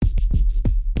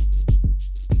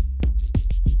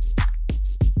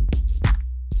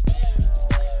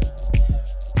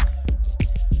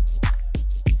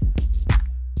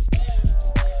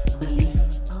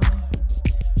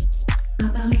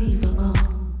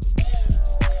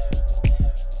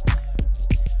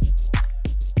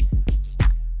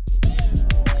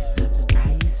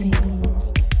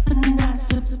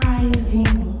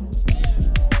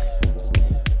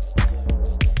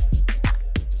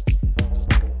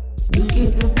You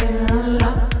get the feel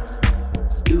up.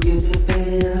 You get the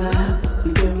feel up.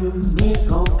 You can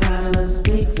make all kind of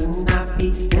mistakes and not be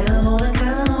held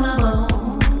accountable.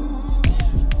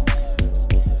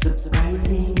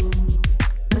 Surprising,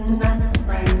 but not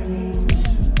surprising.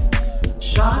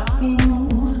 Shocking,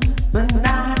 but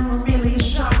not really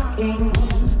shocking.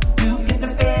 You get the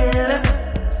feel up.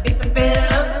 Get the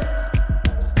feel up.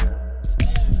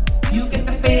 You get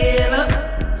the feel up.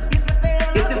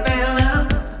 Get the feel up.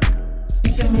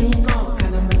 You can make all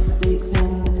kind of mistakes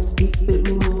and keep it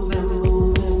moving,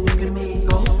 moving. You can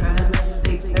make all kind of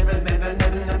mistakes. Never, never,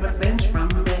 never.